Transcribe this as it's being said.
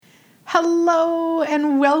Hello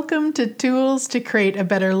and welcome to Tools to Create a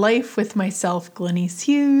Better Life with myself, Glennice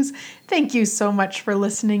Hughes. Thank you so much for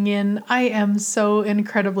listening in. I am so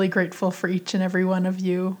incredibly grateful for each and every one of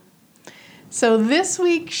you. So this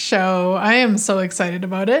week's show, I am so excited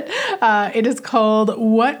about it. It is called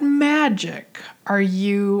What Magic Are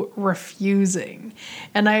You Refusing?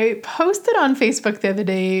 And I posted on Facebook the other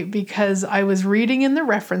day because I was reading in the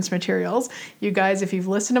reference materials. You guys, if you've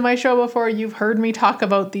listened to my show before, you've heard me talk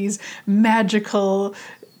about these magical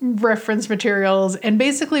reference materials. And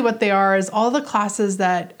basically what they are is all the classes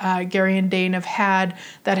that Gary and Dane have had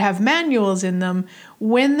that have manuals in them.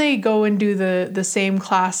 When they go and do the same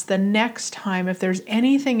class the next time, if there's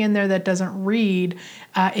anything in there that doesn't read,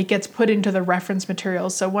 it gets put into the reference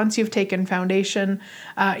materials. So once you've taken foundation,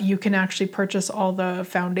 you can actually purchase all the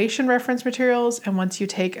foundation reference materials. And once you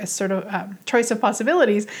take a sort of choice of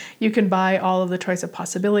possibilities, you can buy all of the choice of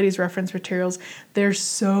possibilities reference materials. There's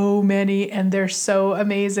so many and they're so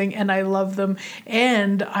amazing and I love them.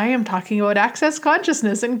 And I am talking about Access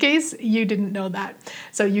Consciousness in case you didn't know that.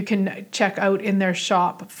 So you can check out in their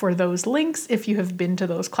shop for those links if you have been to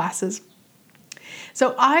those classes.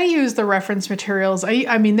 So I use the reference materials.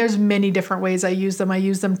 I mean, there's many different ways I use them. I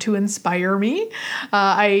use them to inspire me.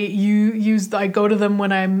 I go to them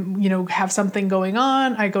when I'm, have something going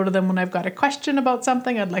on. I go to them when I've got a question about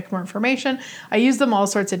something. I'd like more information. I use them all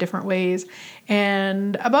sorts of different ways.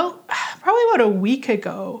 And probably about a week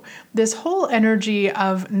ago, this whole energy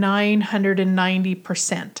of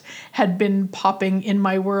 990% had been popping in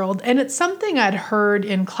my world. And it's something I'd heard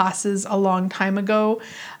in classes a long time ago.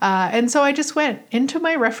 And so I just went into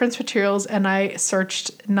my reference materials and I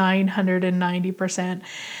searched 990%.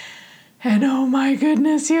 And oh my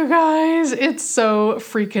goodness, you guys, it's so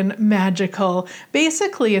freaking magical.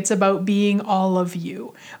 Basically, it's about being all of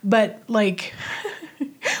you, but like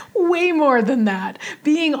way more than that.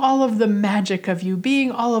 Being all of the magic of you,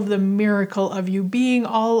 being all of the miracle of you, being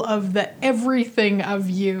all of the everything of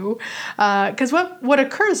you. Because what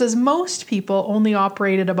occurs is most people only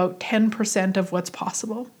operate at about 10% of what's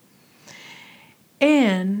possible.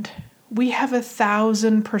 And we have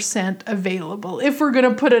 1,000% available if we're going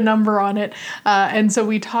to put a number on it. And so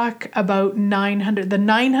we talk about the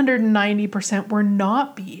 990% we're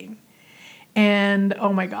not being. And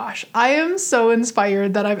oh my gosh, I am so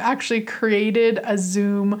inspired that I've actually created a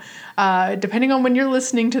Zoom. Depending on when you're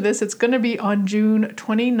listening to this, it's going to be on June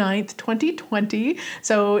 29th, 2020.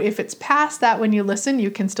 So if it's past that when you listen,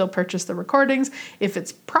 you can still purchase the recordings. If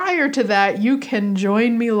it's prior to that, you can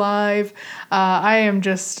join me live. I am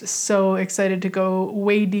just so excited to go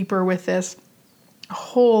way deeper with this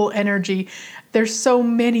whole energy. There's so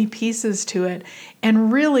many pieces to it.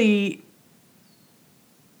 And really,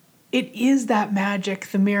 it is that magic,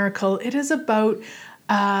 the miracle. It is about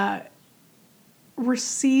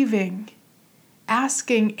receiving,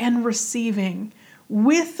 asking and receiving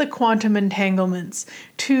with the quantum entanglements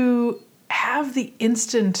to have the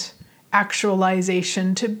instant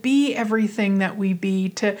actualization, to be everything that we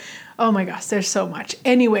be, oh my gosh, there's so much.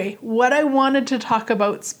 Anyway, what I wanted to talk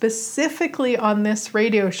about specifically on this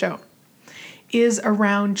radio show is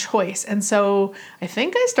around choice. And so I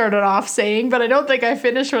think I started off saying, but I don't think I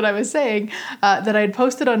finished what I was saying, that I had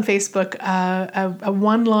posted on Facebook a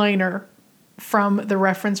one-liner from the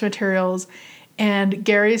reference materials. And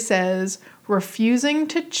Gary says, refusing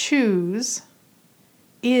to choose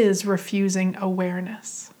is refusing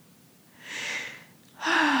awareness.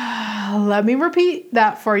 Let me repeat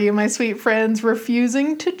that for you, my sweet friends.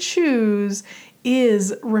 Refusing to choose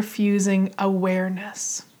is refusing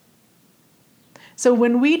awareness. So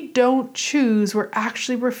when we don't choose, we're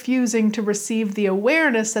actually refusing to receive the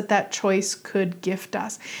awareness that choice could gift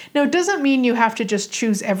us. Now, it doesn't mean you have to just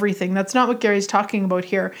choose everything. That's not what Gary's talking about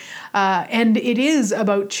here. And it is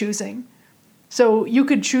about choosing. So you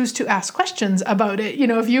could choose to ask questions about it.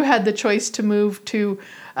 If you had the choice to move to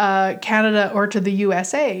Canada or to the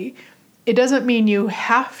USA, it doesn't mean you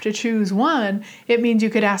have to choose one. It means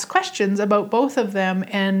you could ask questions about both of them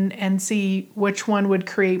and see which one would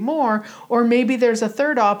create more. Or maybe there's a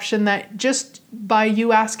third option that just by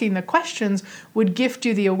you asking the questions would gift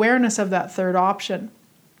you the awareness of that third option.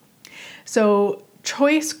 So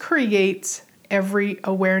choice creates every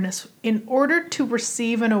awareness. In order to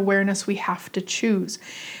receive an awareness, we have to choose.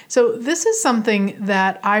 So this is something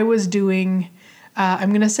that I was doing, I'm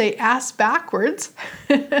going to say ass backwards,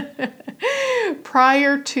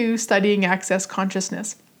 prior to studying Access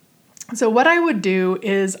Consciousness. So what I would do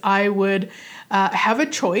is I would have a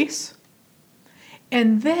choice,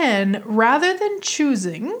 and then rather than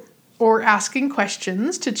choosing or asking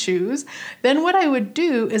questions to choose, then what I would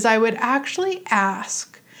do is I would actually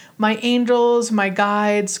ask my angels, my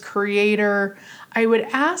guides, creator, I would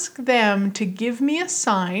ask them to give me a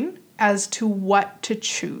sign as to what to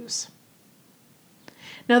choose.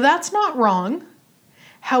 Now that's not wrong.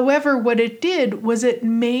 However, what it did was it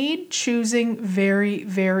made choosing very,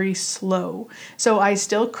 very slow. So I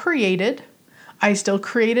still created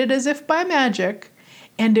as if by magic,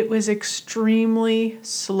 and it was extremely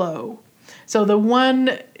slow. So the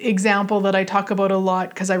one example that I talk about a lot,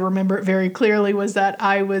 because I remember it very clearly, was that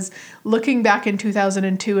I was looking back in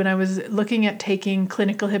 2002 and I was looking at taking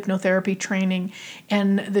clinical hypnotherapy training.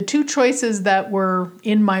 And the two choices that were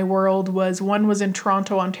in my world was one was in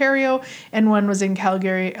Toronto, Ontario, and one was in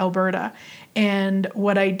Calgary, Alberta. And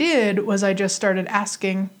what I did was I just started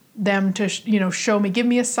asking them to, show me, give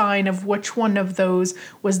me a sign of which one of those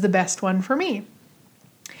was the best one for me.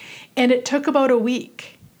 And it took about a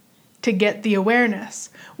week to get the awareness,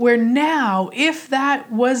 where now, if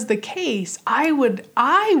that was the case, I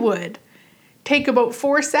would take about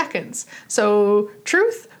 4 seconds. So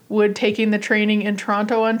truth, would taking the training in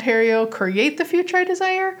Toronto, Ontario create the future I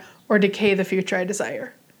desire or decay the future I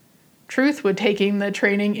desire? Truth, would taking the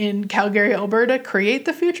training in Calgary, Alberta create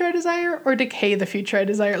the future I desire or decay the future I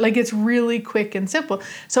desire? Like, it's really quick and simple.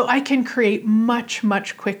 So I can create much,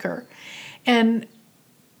 much quicker. And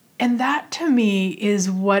that to me is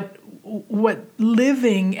what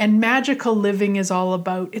living and magical living is all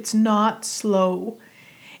about. It's not slow.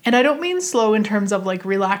 And I don't mean slow in terms of like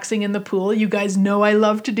relaxing in the pool. You guys know I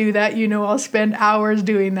love to do that. I'll spend hours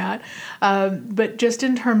doing that. But just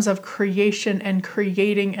in terms of creation and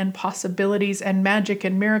creating and possibilities and magic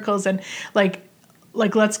and miracles and like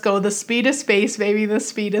let's go, the speed of space, baby, the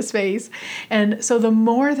speed of space. And so the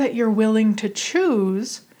more that you're willing to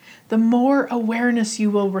choose, the more awareness you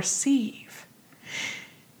will receive.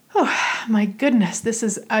 Oh my goodness, this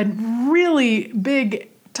is a really big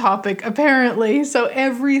topic apparently. So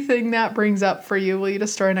everything that brings up for you, will you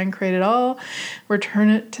destroy and uncreate it all? Return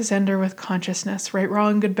it to sender with consciousness. Right,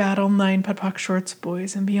 wrong, good, bad, all nine, POD POC, shorts,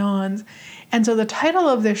 boys and beyonds. And so the title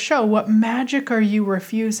of this show, what magic are you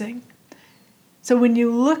refusing? So when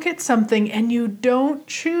you look at something and you don't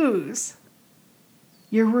choose,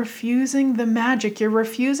 you're refusing the magic. You're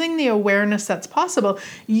refusing the awareness that's possible.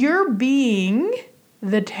 You're being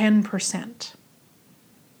the 10%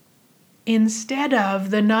 instead of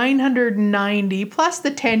the 990 plus the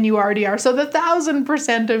 10 you already are. So the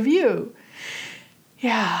 1,000% of you.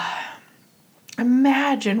 Yeah.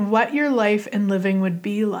 Imagine what your life and living would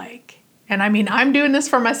be like. And I mean, I'm doing this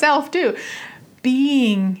for myself too.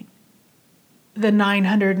 Being the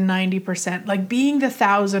 990%, like being the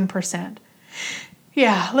 1,000%.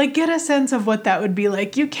 Yeah, like get a sense of what that would be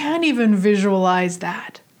like. You can't even visualize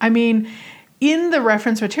that. I mean, in the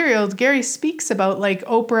reference materials, Gary speaks about like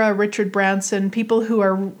Oprah, Richard Branson, people who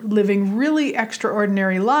are living really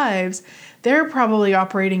extraordinary lives. They're probably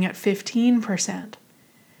operating at 15%.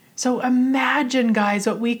 So imagine, guys,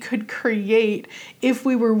 what we could create if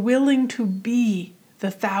we were willing to be the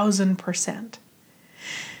 1,000%.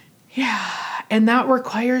 Yeah, and that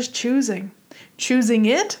requires choosing. Choosing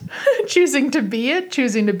it, choosing to be it,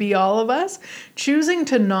 choosing to be all of us, choosing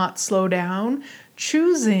to not slow down,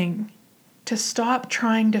 choosing to stop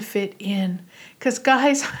trying to fit in. Because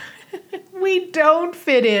guys, we don't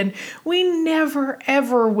fit in. We never,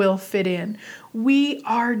 ever will fit in. We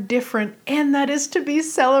are different, and that is to be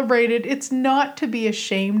celebrated. It's not to be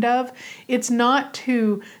ashamed of. It's not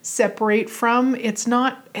to separate from. It's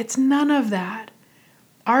none of that.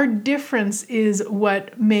 Our difference is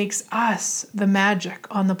what makes us the magic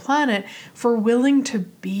on the planet if we're willing to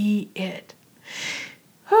be it.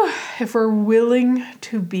 If we're willing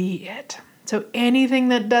to be it. So anything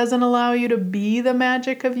that doesn't allow you to be the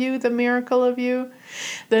magic of you, the miracle of you,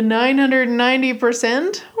 the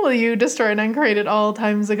 990%, will you destroy and uncreate it all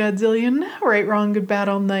times a godzillion? Right, wrong, good, bad,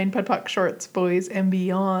 all nine, POD POC, shorts, boys and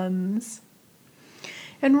beyonds.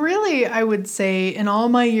 And really, I would say in all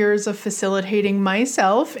my years of facilitating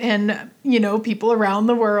myself and, people around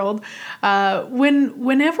the world,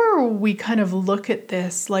 whenever we kind of look at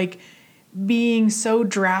this, like being so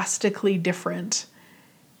drastically different,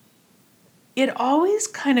 it always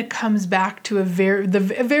kind of comes back to a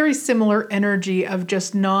very similar energy of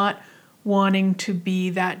just not wanting to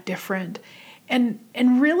be that different.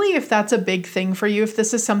 And really, if that's a big thing for you, if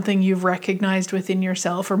this is something you've recognized within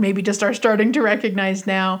yourself, or maybe just are starting to recognize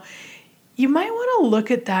now, you might want to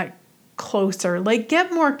look at that closer, like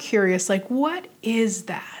get more curious, like what is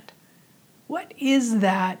that? What is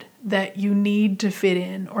that you need to fit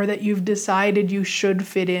in, or that you've decided you should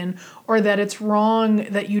fit in, or that it's wrong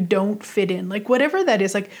that you don't fit in? Like whatever that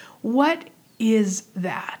is, like what is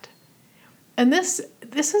that? And this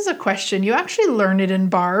this is a question. You actually learn it in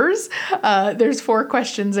bars. There's 4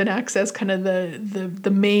 questions in Access, kind of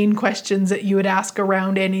the main questions that you would ask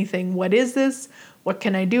around anything. What is this? What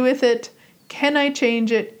can I do with it? Can I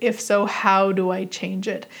change it? If so, how do I change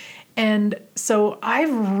it? And so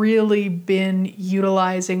I've really been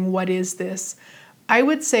utilizing what is this, I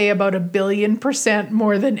would say about 1,000,000,000%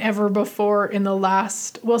 more than ever before in the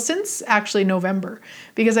last, since actually November,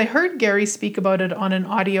 because I heard Gary speak about it on an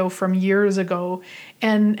audio from years ago.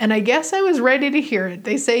 And I guess I was ready to hear it.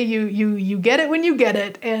 They say you get it when you get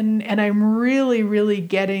it. And I'm really, really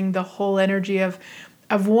getting the whole energy of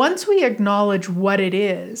once we acknowledge what it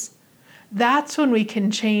is, that's when we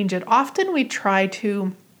can change it. Often we try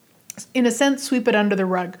to, in a sense, sweep it under the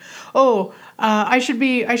rug. I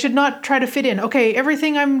should not try to fit in. Okay,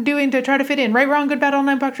 everything I'm doing to try to fit in, right, wrong, good, bad, all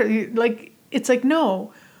 9 bucks. It's like,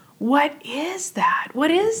 no, what is that?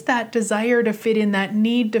 What is that desire to fit in, that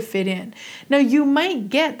need to fit in? Now, you might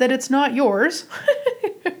get that it's not yours,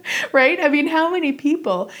 right? I mean, how many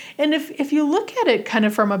people? And if you look at it kind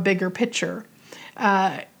of from a bigger picture,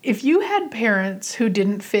 if you had parents who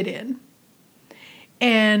didn't fit in,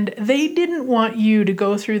 and they didn't want you to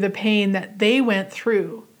go through the pain that they went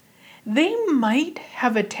through, they might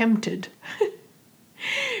have attempted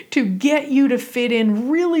to get you to fit in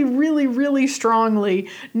really, really, really strongly,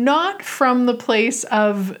 not from the place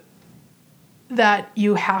of that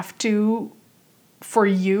you have to for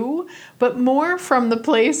you, but more from the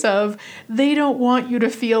place of they don't want you to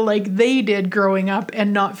feel like they did growing up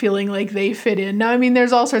and not feeling like they fit in. Now, I mean,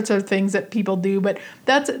 there's all sorts of things that people do, but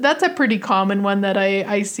that's a pretty common one that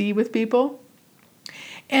I see with people.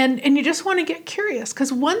 And you just want to get curious,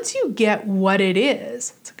 because once you get what it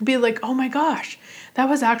is, it's be like, oh my gosh, that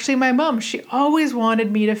was actually my mom. She always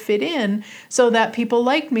wanted me to fit in so that people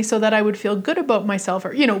liked me, so that I would feel good about myself,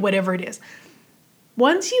 or, whatever it is.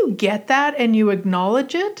 Once you get that and you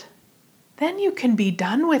acknowledge it, then you can be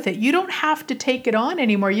done with it. You don't have to take it on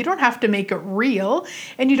anymore. You don't have to make it real,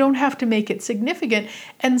 and you don't have to make it significant.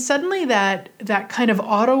 And suddenly that kind of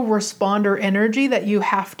autoresponder energy that you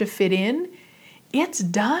have to fit in, it's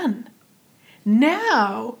done.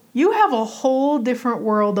 Now you have a whole different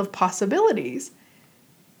world of possibilities,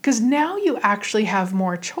 because now you actually have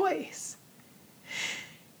more choice.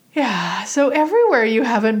 Yeah, so everywhere you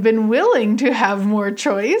haven't been willing to have more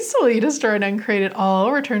choice, will you destroy and uncreate it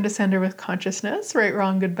all, return to sender with consciousness, right,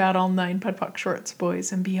 wrong, good, bad, all 9, POD POC, shorts,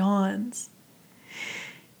 boys, and beyonds.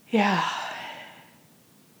 Yeah.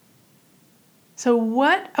 So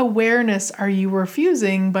what awareness are you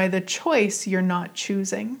refusing by the choice you're not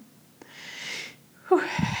choosing?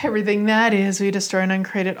 Everything that is, we destroy and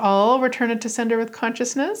uncreate it all, return it to sender with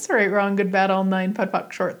consciousness, right, wrong, good, bad, all 9, POD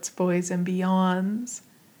POC, shorts, boys, and beyonds.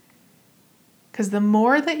 Because the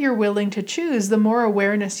more that you're willing to choose, the more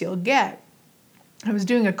awareness you'll get. I was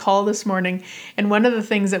doing a call this morning, and one of the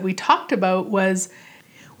things that we talked about was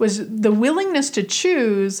the willingness to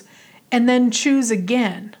choose and then choose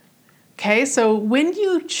again. Okay, so when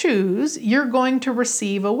you choose, you're going to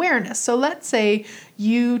receive awareness. So let's say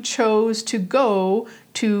you chose to go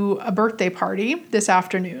to a birthday party this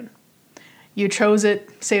afternoon. You chose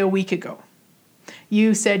it, say, a week ago.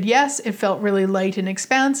 You said yes, it felt really light and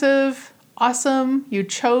expansive. Awesome, you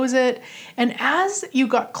chose it. And as you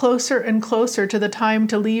got closer and closer to the time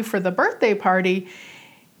to leave for the birthday party,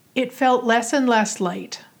 it felt less and less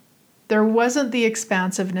light. There wasn't the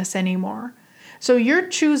expansiveness anymore. So your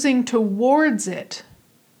choosing towards it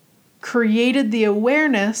created the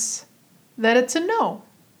awareness that it's a no.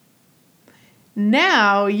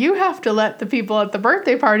 Now you have to let the people at the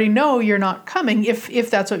birthday party know you're not coming if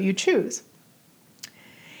that's what you choose.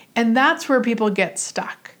 And that's where people get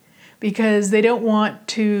stuck, because they don't want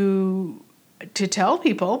to tell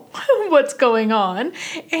people what's going on.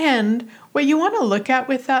 And what you want to look at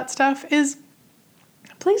with that stuff is,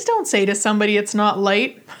 please don't say to somebody it's not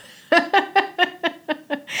light.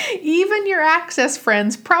 Even your Access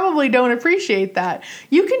friends probably don't appreciate that.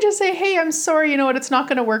 You can just say, hey, I'm sorry, you know what, it's not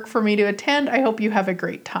going to work for me to attend. I hope you have a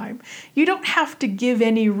great time. You don't have to give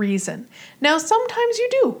any reason. Now, sometimes you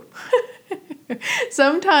do.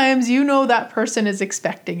 Sometimes you know that person is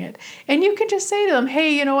expecting it. And you can just say to them,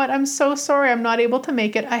 hey, you know what, I'm so sorry I'm not able to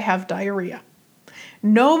make it. I have diarrhea.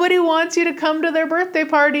 Nobody wants you to come to their birthday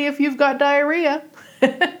party if you've got diarrhea.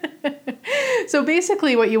 So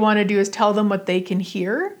basically what you want to do is tell them what they can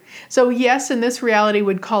hear. So yes, in this reality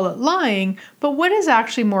would call it lying, but what is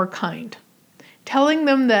actually more kind? Telling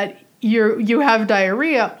them that you have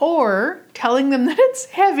diarrhea, or telling them that it's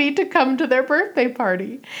heavy to come to their birthday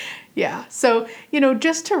party. Yeah, so,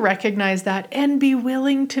 just to recognize that and be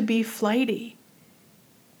willing to be flighty.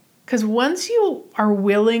 Because once you are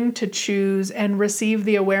willing to choose and receive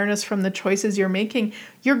the awareness from the choices you're making,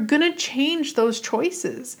 you're going to change those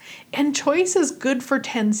choices. And choice is good for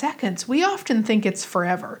 10 seconds. We often think it's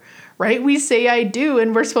forever, right? We say, I do,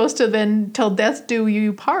 and we're supposed to then, till death do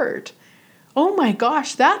you part. Oh my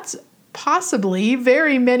gosh, that's possibly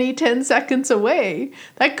very many 10 seconds away.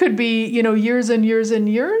 That could be, years and years and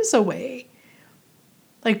years away.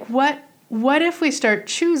 Like what if we start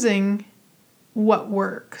choosing what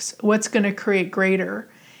works, what's going to create greater,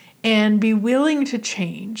 and be willing to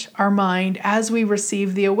change our mind as we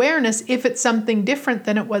receive the awareness if it's something different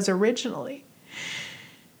than it was originally.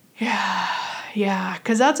 Yeah,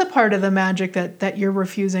 because that's a part of the magic that you're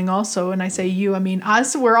refusing also. And I say you, I mean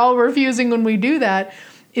us, we're all refusing when we do that,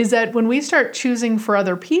 is that when we start choosing for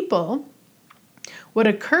other people, what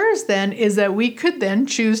occurs then is that we could then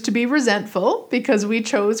choose to be resentful because we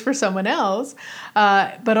chose for someone else.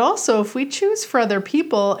 But also if we choose for other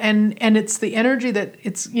people and it's the energy that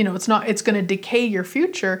it's going to decay your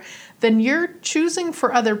future, then you're choosing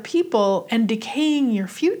for other people and decaying your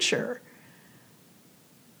future.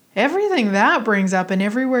 Everything that brings up and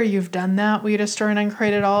everywhere you've done that, we destroy and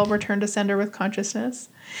uncreate it all, return to sender with consciousness.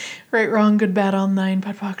 Right, wrong, good, bad, all 9,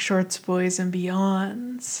 POD POC, shorts, boys, and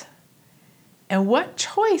beyonds. And what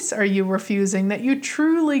choice are you refusing that you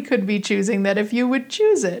truly could be choosing that if you would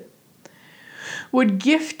choose it, would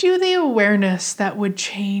gift you the awareness that would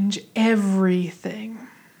change everything?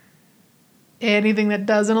 Anything that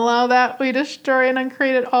doesn't allow that, we destroy and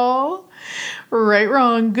uncreate it all. Right,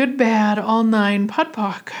 wrong, good, bad, all 9, POD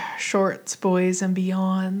POC, shorts, boys, and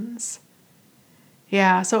beyonds.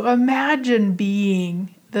 Yeah, so imagine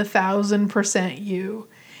being the 1000% you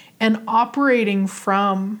and operating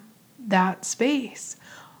from that space,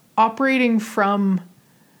 operating from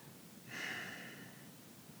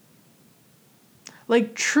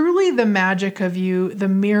like truly the magic of you, the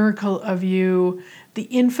miracle of you, the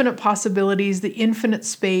infinite possibilities, the infinite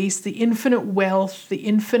space, the infinite wealth, the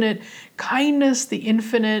infinite kindness, the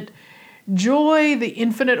infinite joy, the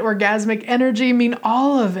infinite orgasmic energy. I mean,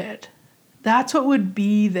 all of it. That's what would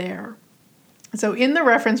be there. So in the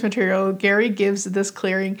reference material, Gary gives this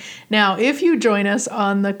clearing. Now, if you join us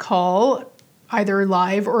on the call, either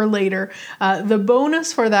live or later, the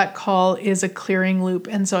bonus for that call is a clearing loop.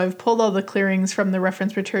 And so I've pulled all the clearings from the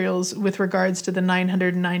reference materials with regards to the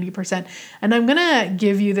 990%. And I'm going to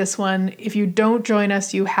give you this one. If you don't join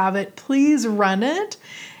us, you have it. Please run it.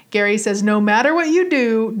 Gary says, no matter what you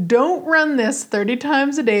do, don't run this 30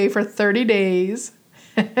 times a day for 30 days.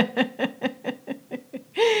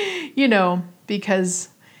 Because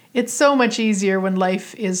it's so much easier when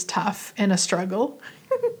life is tough and a struggle.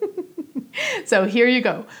 So here you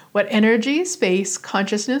go. What energy, space,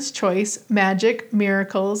 consciousness, choice, magic,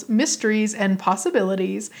 miracles, mysteries, and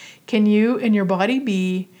possibilities can you and your body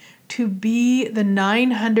be to be the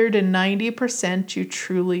 990% you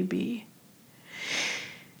truly be?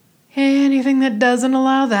 Anything that doesn't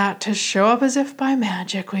allow that to show up as if by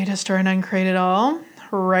magic, we destroy and uncreate it all.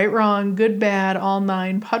 Right, wrong, good, bad, all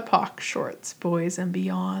 9, POD POC, shorts, boys, and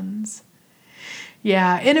beyonds.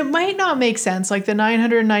 Yeah, and it might not make sense, like the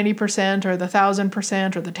 990% or the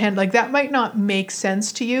 1000% or the 10, like that might not make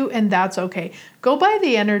sense to you, and that's okay. Go by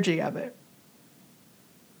the energy of it.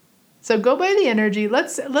 So go by the energy.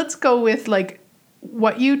 Let's go with like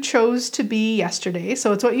what you chose to be yesterday.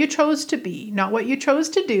 So it's what you chose to be, not what you chose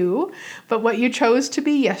to do, but what you chose to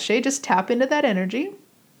be yesterday. Just tap into that energy.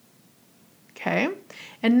 Okay.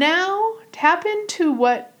 And now tap into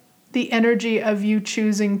what the energy of you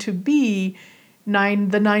choosing to be the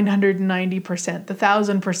 990%, the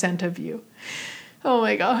 1000% of you. Oh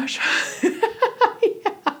my gosh.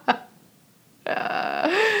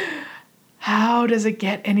 How does it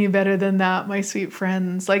get any better than that, my sweet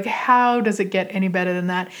friends? Like, how does it get any better than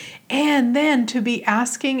that? And then to be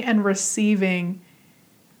asking and receiving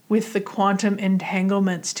with the quantum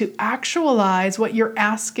entanglements to actualize what you're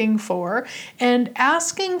asking for and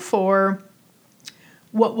asking for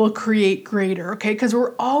what will create greater, okay? Because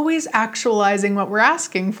we're always actualizing what we're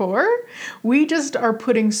asking for. We just are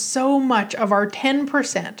putting so much of our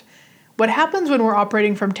 10%. What happens when we're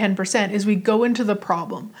operating from 10% is we go into the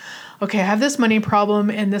problem. Okay, I have this money problem,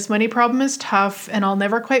 and this money problem is tough, and I'll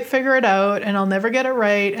never quite figure it out, and I'll never get it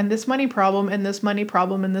right, and this money problem, and this money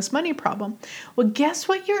problem, and this money problem. Well, guess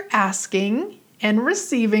what you're asking and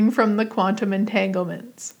receiving from the quantum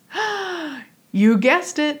entanglements? You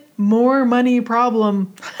guessed it, more money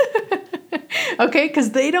problem. Okay,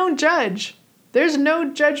 because they don't judge. There's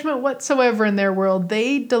no judgment whatsoever in their world.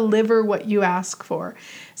 They deliver what you ask for.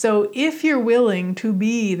 So if you're willing to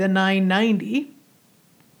be the 990,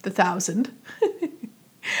 the 1000,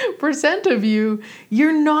 of you,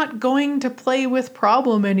 you're not going to play with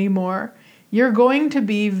problem anymore. You're going to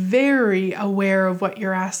be very aware of what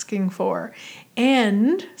you're asking for.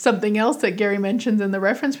 And something else that Gary mentions in the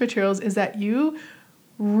reference materials is that you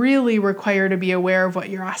really require to be aware of what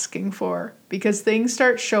you're asking for, because things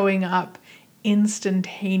start showing up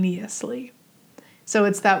instantaneously. So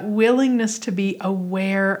it's that willingness to be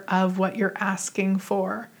aware of what you're asking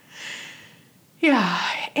for. Yeah,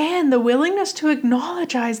 and the willingness to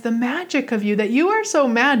acknowledge the magic of you, that you are so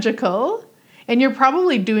magical, and you're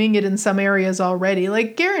probably doing it in some areas already.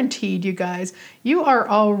 Like, guaranteed, you guys, you are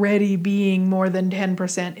already being more than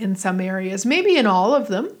 10% in some areas, maybe in all of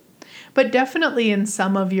them, but definitely in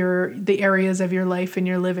some of the areas of your life and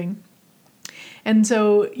your living. And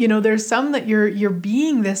so, there's some that you're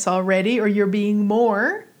being this already, or you're being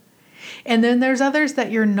more, and then there's others that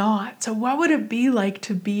you're not. So what would it be like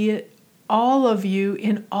to be all of you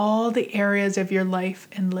in all the areas of your life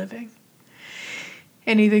and living?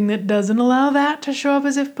 Anything that doesn't allow that to show up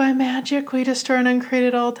as if by magic, we destroy and uncreate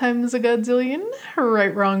at all times a godzillion.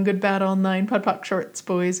 Right, wrong, good, bad, all nine, pod, poc, shorts,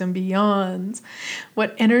 boys, and beyonds.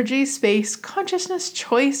 What energy, space, consciousness,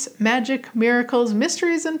 choice, magic, miracles,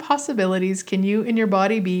 mysteries, and possibilities can you and your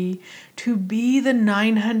body be to be the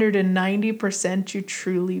 990% you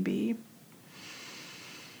truly be?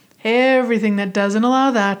 Everything that doesn't allow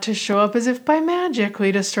that to show up as if by magic,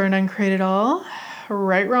 we destroy and uncreate it all.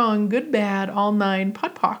 Right, wrong, good, bad, all nine,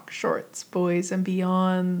 pod, poc, shorts, boys, and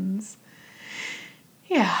beyonds.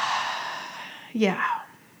 Yeah.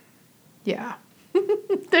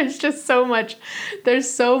 There's so much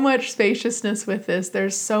spaciousness with this.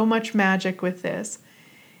 There's so much magic with this.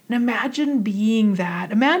 And imagine being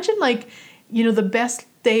that. Imagine the best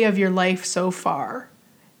day of your life so far.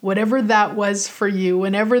 Whatever that was for you,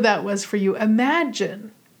 whenever that was for you,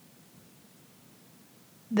 imagine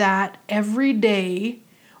that every day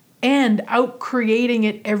and out creating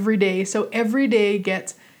it every day. So every day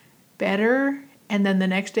gets better, and then the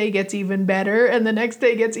next day gets even better, and the next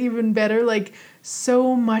day gets even better, like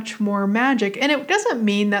so much more magic. And it doesn't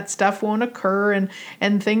mean that stuff won't occur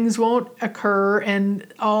and things won't occur and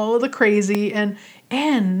all the crazy and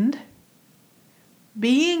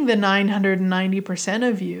being the 990%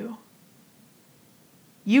 of you.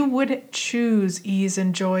 You would choose ease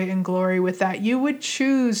and joy and glory with that. You would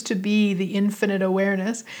choose to be the infinite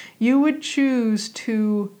awareness. You would choose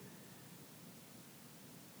to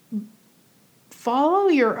follow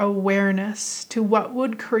your awareness to what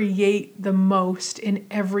would create the most in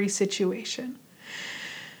every situation.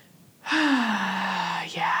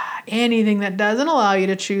 Yeah, anything that doesn't allow you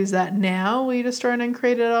to choose that now, will you destroy and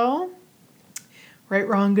uncreate it all? Right,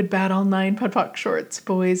 wrong, good, bad, all nine, pod, poc, shorts,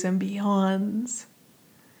 boys, and beyonds.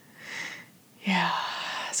 Yeah.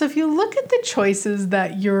 So if you look at the choices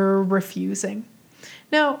that you're refusing,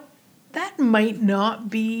 now that they might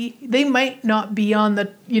not be on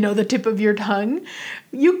the tip of your tongue.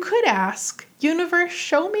 You could ask, universe,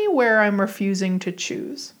 show me where I'm refusing to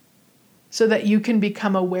choose, so that you can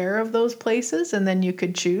become aware of those places, and then you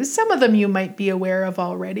could choose. Some of them you might be aware of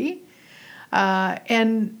already.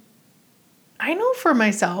 And I know for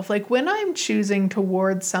myself, like when I'm choosing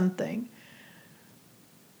towards something,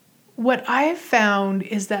 what I've found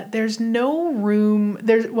is that there's no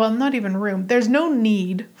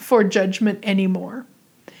need for judgment anymore.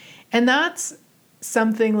 And that's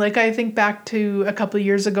something, like I think back to a couple of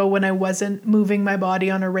years ago when I wasn't moving my body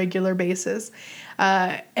on a regular basis.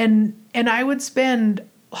 And I would spend,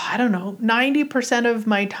 90% of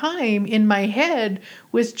my time in my head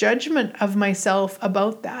with judgment of myself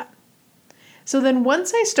about that. So then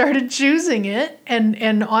once I started choosing it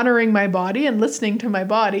and honoring my body and listening to my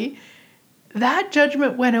body, that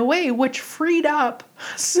judgment went away, which freed up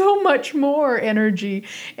so much more energy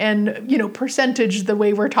and, percentage, the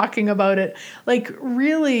way we're talking about it. Like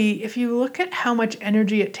really, if you look at how much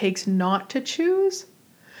energy it takes not to choose,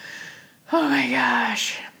 oh my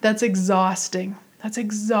gosh, that's exhausting. That's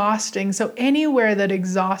exhausting. So anywhere that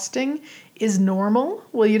exhausting is normal,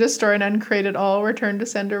 will you destroy and uncreate it all, return to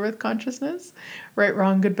sender with consciousness? Right,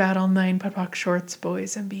 wrong, good, bad, all nine, pod, poc, shorts,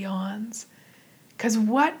 boys, and beyonds. Because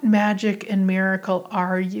what magic and miracle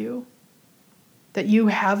are you that you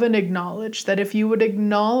haven't acknowledged, that if you would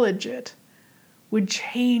acknowledge it, would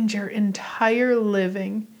change your entire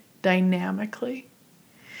living dynamically?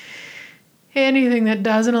 Anything that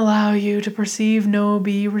doesn't allow you to perceive, know,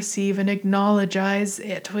 be, receive, and acknowledge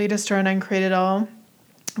it, will you destroy and uncreate it all?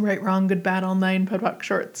 Right, wrong, good, bad, all nine, pod, poc,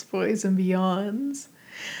 shorts, boys, and beyonds.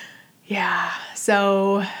 Yeah,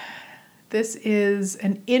 so This is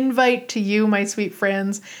an invite to you, my sweet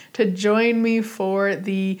friends, to join me for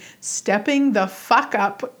the Stepping the Fuck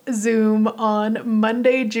Up Zoom on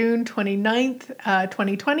Monday, June 29th,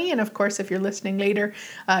 2020. And of course, if you're listening later,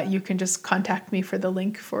 you can just contact me for the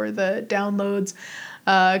link for the downloads.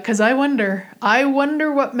 Because I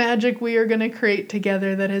wonder what magic we are going to create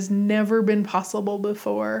together that has never been possible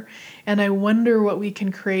before. And I wonder what we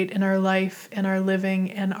can create in our life and our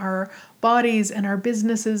living and our bodies and our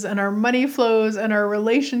businesses and our money flows and our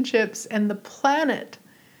relationships and the planet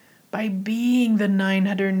by being the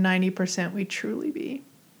 990% we truly be.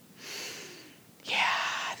 Yeah.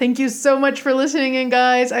 Thank you so much for listening in,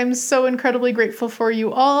 guys. I'm so incredibly grateful for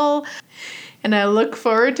you all. And I look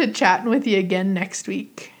forward to chatting with you again next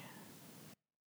week.